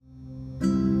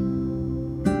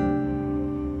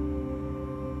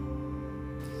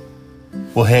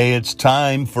Well, hey, it's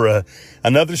time for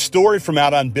another story from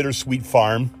out on Bittersweet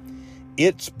Farm.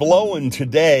 It's blowing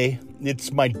today.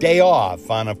 It's my day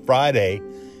off on a Friday,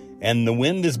 and the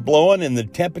wind is blowing and the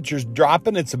temperature's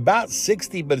dropping. It's about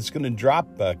 60, but it's going to drop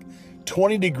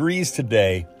 20 degrees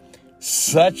today.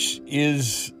 Such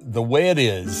is the way it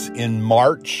is in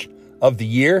March of the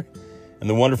year, in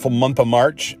the wonderful month of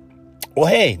March. Well,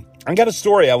 hey, I got a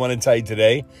story I want to tell you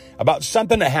today about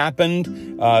something that happened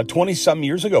 20-some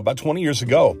years ago, about 20 years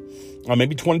ago, or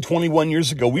maybe 21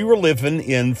 years ago. We were living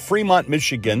in Fremont,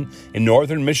 Michigan, in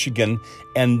northern Michigan,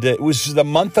 and it was the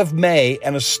month of May,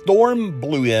 and a storm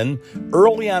blew in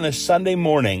early on a Sunday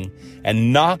morning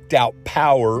and knocked out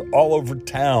power all over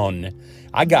town.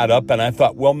 I got up and I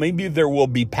thought, well, maybe there will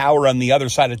be power on the other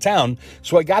side of town.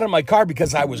 So I got in my car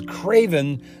because I was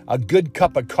craving a good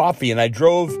cup of coffee, and I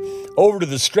drove over to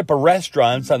the strip of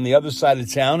restaurants on the other side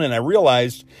of town, and I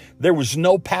realized there was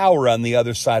no power on the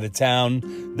other side of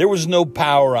town. There was no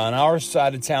power on our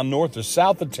side of town, north or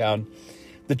south of town.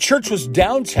 The church was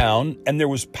downtown, and there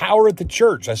was power at the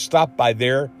church. I stopped by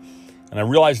there, and I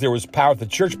realized there was power at the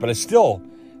church, but I still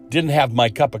didn't have my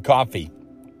cup of coffee.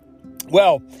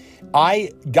 Well,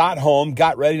 I got home,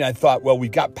 got ready, and I thought, well,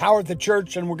 we've got power at the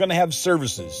church, and we're going to have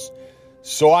services.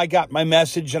 So I got my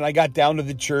message, and I got down to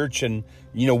the church, and,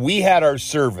 we had our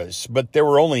service, but there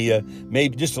were only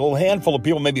maybe just a little handful of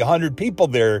people, maybe 100 people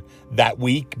there that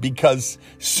week, because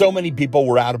so many people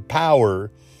were out of power.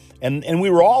 And we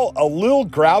were all a little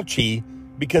grouchy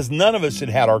because none of us had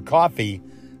had our coffee,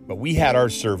 but we had our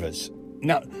service.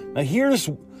 Now here's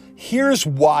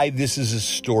why this is a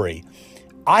story.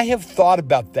 I have thought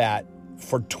about that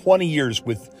for 20 years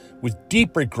with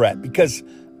deep regret, because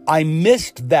I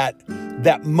missed that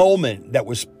moment that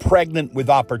was pregnant with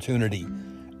opportunity.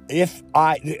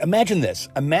 Imagine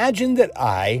that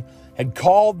I had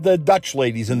called the Dutch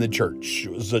ladies in the church.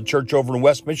 It was a church over in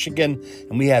West Michigan,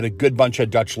 and we had a good bunch of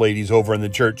Dutch ladies over in the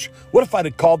church. What if I'd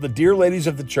have called the dear ladies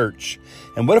of the church?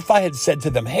 And what if I had said to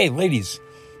them, hey, ladies,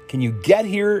 can you get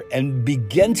here and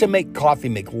begin to make coffee,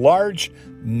 make large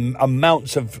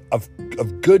amounts of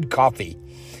good coffee?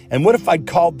 And what if I'd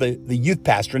called the youth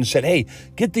pastor and said, hey,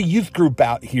 get the youth group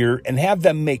out here and have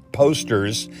them make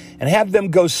posters and have them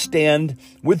go stand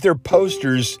with their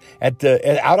posters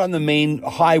out on the main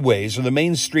highways or the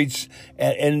main streets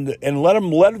and let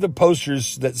them letter the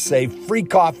posters that say free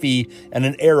coffee and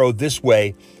an arrow this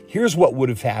way. Here's what would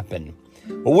have happened.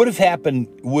 What would have happened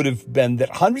would have been that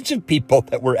hundreds of people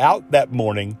that were out that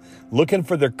morning looking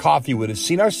for their coffee would have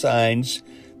seen our signs.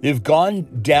 They've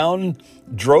gone down,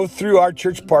 drove through our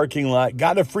church parking lot,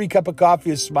 got a free cup of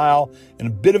coffee, a smile, and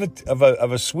a bit of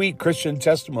a sweet Christian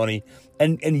testimony.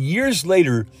 And years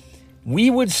later,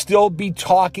 we would still be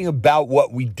talking about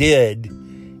what we did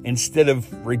instead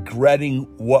of regretting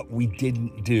what we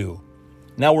didn't do.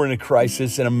 Now we're in a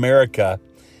crisis in America.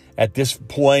 At this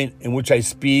point in which I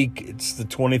speak, it's the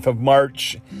 20th of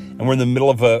March, and we're in the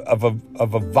middle of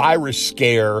a virus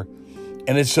scare,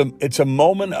 and it's a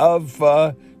moment of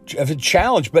a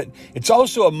challenge, but it's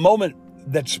also a moment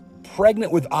that's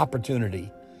pregnant with opportunity.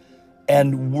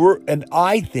 And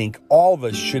I think all of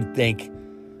us should think,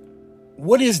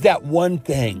 what is that one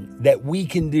thing that we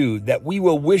can do that we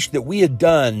will wish that we had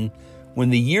done when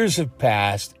the years have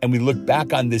passed and we look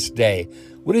back on this day?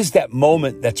 What is that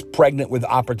moment that's pregnant with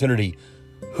opportunity?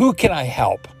 Who can I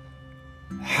help?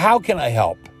 How can I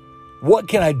help? What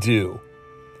can I do?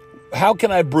 How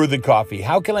can I brew the coffee?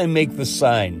 How can I make the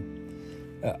sign?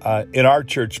 In our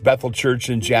church, Bethel Church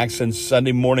in Jackson,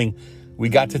 Sunday morning, we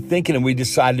got to thinking and we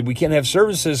decided we can't have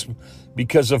services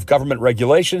because of government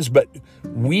regulations, but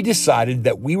we decided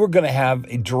that we were going to have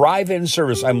a drive-in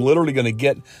service. I'm literally going to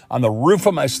get on the roof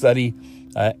of my study,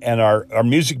 and our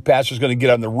music pastor is going to get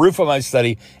on the roof of my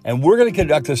study, and we're going to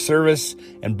conduct a service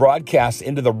and broadcast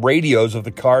into the radios of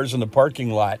the cars in the parking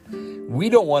lot. We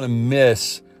don't want to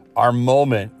miss our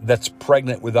moment that's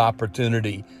pregnant with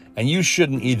opportunity, and you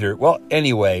shouldn't either. Well,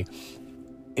 anyway,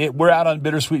 we're out on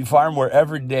Bittersweet Farm, where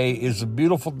every day is a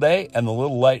beautiful day, and the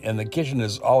little light in the kitchen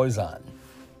is always on.